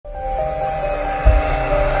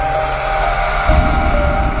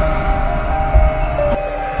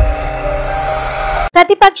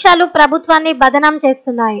ప్రతిపక్షాలు ప్రభుత్వాన్ని బదనాం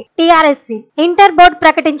చేస్తున్నాయి. టిఆర్ఎస్వి ఇంటర్ బోర్డు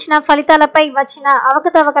ప్రకటించిన ఫలితాలపై వచ్చిన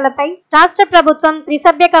అవకతవకలపై రాష్ట్ర ప్రభుత్వం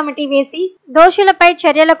త్రిసభ్య కమిటీ వేసి దోషులపై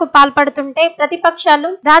చర్యలకు పాల్పడుతుంటే ప్రతిపక్షాలు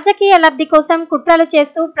రాజకీయ లబ్ధి కోసం కుట్రలు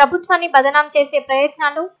చేస్తూ ప్రభుత్వాన్ని బదనాం చేసే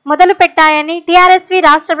ప్రయత్నాలు మొదలు పెట్టాయని టిఆర్ఎస్వి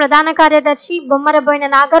రాష్ట్ర ప్రధాన కార్యదర్శి బొమ్మరబోయిన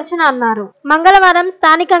నాగార్జున అన్నారు. మంగళవారం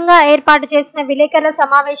స్థానికంగా ఏర్పాటు చేసిన విలేకరుల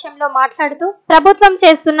సమావేశంలో మాట్లాడుతూ ప్రభుత్వం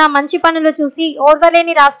చేస్తున్న మంచి పనులు చూసి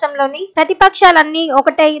ఓర్వలేని రాష్ట్రంలోని ప్రతిపక్షాలన్నీ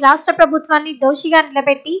ఒకటై రాష్ట్ర ప్రభుత్వాన్ని దోషిగా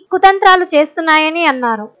నిలబెట్టి కుతంత్రాలు చేస్తున్నాయని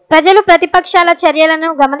అన్నారు. ప్రజలు ప్రతిపక్షాల చర్యలను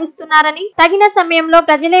గమనిస్తున్నారని తగిన సమయంలో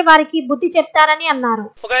ప్రజలే వారికి బుద్ధి చెప్తారని అన్నారు.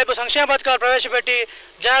 ఒకవైపు సంక్షేమ పథకాలు ప్రవేశపెట్టి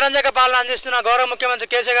జనరంజక పాలన అందిస్తున్న గౌరవ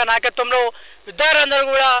ముఖ్యమంత్రి కేసీఆర్ గారి నాయకత్వంలో విద్యార్థులందరూ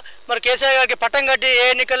కూడా మరి కేసీఆర్ గారికి పట్టం కట్టి ఏ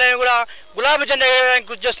ఎన్నికలను కూడా గులాబీ జెండా వేయడానికి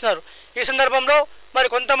కృషి చేస్తున్నారు. ఈ సందర్భంలో మరి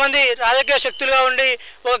కొంతమంది రాజకీయ శక్తులుగా ఉండి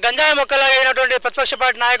ఒక గంజాయి మొక్కలాగా అయినటువంటి ప్రతిపక్ష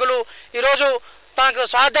పార్టీ నాయకులు ఈరోజు తనకు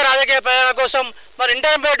స్వార్థ రాజకీయ ప్రయోజనాల కోసం మరి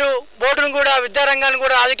ఇంటర్మీడియట్ బోర్డును కూడా విద్యారంగాన్ని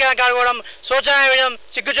కూడా రాజకీయంగా ఆడుకోవడం శోచనీయ విషయం,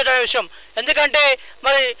 సిగ్గుచేటైన విషయం. ఎందుకంటే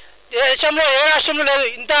మరి దేశంలో ఏ రాష్ట్రంలో లేదు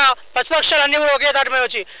ఇంత ప్రతిపక్షాలు అన్నీ కూడా ఒకే తాటి మీద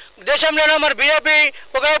వచ్చి దేశంలోనూ మరి బీజేపీ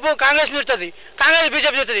ఒకవైపు కాంగ్రెస్ నిలుస్తుంది, కాంగ్రెస్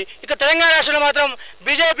బీజేపీ నిలుస్తుంది. ఇక తెలంగాణ రాష్ట్రంలో మాత్రం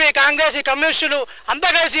బీజేపీ కాంగ్రెస్ కమ్యూనిస్టులు అంతా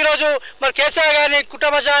కలిసి ఈరోజు మరి కేసీఆర్ గారిని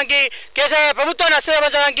కుట్రపరచడానికి కేసీఆర్ ప్రభుత్వాన్ని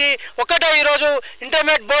అస్థిరపరచడానికి ఒక్కటే ఈరోజు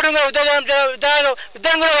ఇంటర్మీడియట్ బోర్డు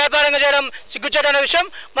విద్యను కూడా వ్యాపారంగా చేయడం సిగ్గుచేటైన విషయం.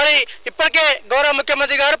 మరి ఇప్పటికే గౌరవ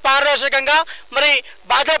ముఖ్యమంత్రి గారు పారదర్శకంగా మరి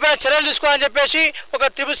బాధ్యతపైన చర్యలు తీసుకోవాలని చెప్పేసి ఒక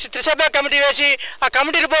త్రిసభ్య కమిటీ వేసి ఆ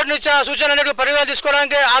కమిటీ రిపోర్ట్ను ఇచ్చిన సూచనలు పరిగణన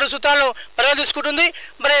తీసుకోవడానికి 6 సూత్రాలను పరిగణ తీసుకుంటుంది.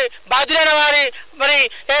 మరి బాధ్యులైన వారి మరి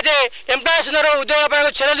ఏదైతే ఎంప్లాయీస్ ఉన్నారో ఉద్యోగపరంగా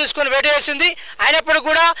చర్యలు తీసుకొని వేటు వేసింది. అయినప్పటికీ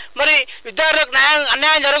కూడా మరి విద్యార్థులకు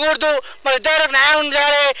అన్యాయం జరగకూడదు, మరి విద్యార్థులకు న్యాయం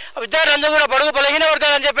చేయాలి, విద్యార్థులందరూ కూడా బడుగు బలహీన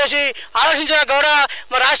వర్గాలని చెప్పేసి ఆలోచించిన గౌరవ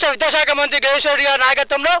మరి రాష్ట్ర విద్యాశాఖ మంత్రి గణేశ్వర రెడ్డి గారి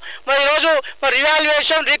నాయకత్వంలో మరి ఈరోజు మరి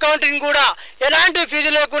రివాల్యుయేషన్ రీకౌంటింగ్ కూడా ఎలాంటి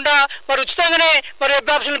ఫీజు లేకుండా మరి ఉచితంగానే మరి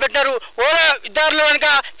వెబ్ ఆప్షన్లు పెట్టినారు. ఓలా విద్యార్థులు కనుక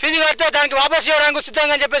ఫీజు కడితే దానికి వాపసు ఇవ్వడానికి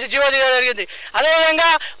సిద్ధంగా అని చెప్పేసి జీవో జరిగింది.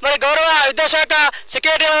 అదేవిధంగా మరి గౌరవ విద్యాశాఖ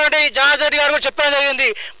సెక్రటరీ జనార్దన్ రెడ్డి గారు కూడా చెప్పడం జరిగింది.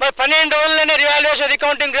 మరి 12 రోజుల్లోనే రివాల్యుయేషన్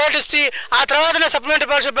రీకౌంటింగ్ రేట్ ఇచ్చి ఆ తర్వాతనే సప్లిమెంటరీ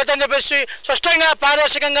పరీక్షలు పెడతామని చెప్పేసి స్పష్టంగా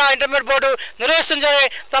పారదర్శకంగా ఇంటర్మీడియట్ బోర్డు నిర్వహిస్తుందని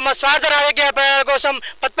తమ స్వార్థ రాజకీయ ప్రయోజనాల కోసం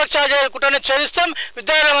ప్రతిపక్షాలు కుట్రను ఛేదిస్తాం.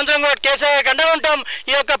 విద్యార్థుల మంత్రం కూడా కేసీఆర్ అండగా ఉంటాం.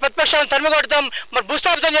 ఈ యొక్క ప్రతిపక్షాలను తరిమి కొడతాం. మరి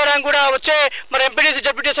భూస్థాపితం చేయడానికి కూడా వచ్చే మరి ఎంపీటీసీ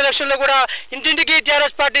జడ్పీటీసీ ఎలక్షన్లో కూడా ఇంటింటికి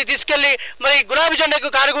టీఆర్ఎస్ పార్టీ తీసుకెళ్లి మరి గులాబీ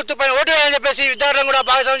జెండాకు కారు గుర్తు పైన ఓటు వేయాలని చెప్పేసి విద్యార్థులను కూడా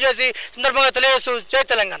భాగస్వామ్యం చేసి సందర్భంగా తెలియజేస్తూ జై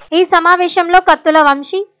తెలంగాణ. ఈ సమావేశంలో కత్తుల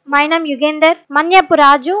వంశీ, మైనం యుగేందర్, మన్యపు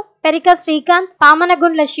రాజు, పెరిక శ్రీకాంత్,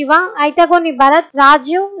 పామనగుండ్ల శివ, ఐతగోని భరత్,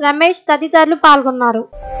 రాజు, రమేష్ తదితరులు పాల్గొన్నారు.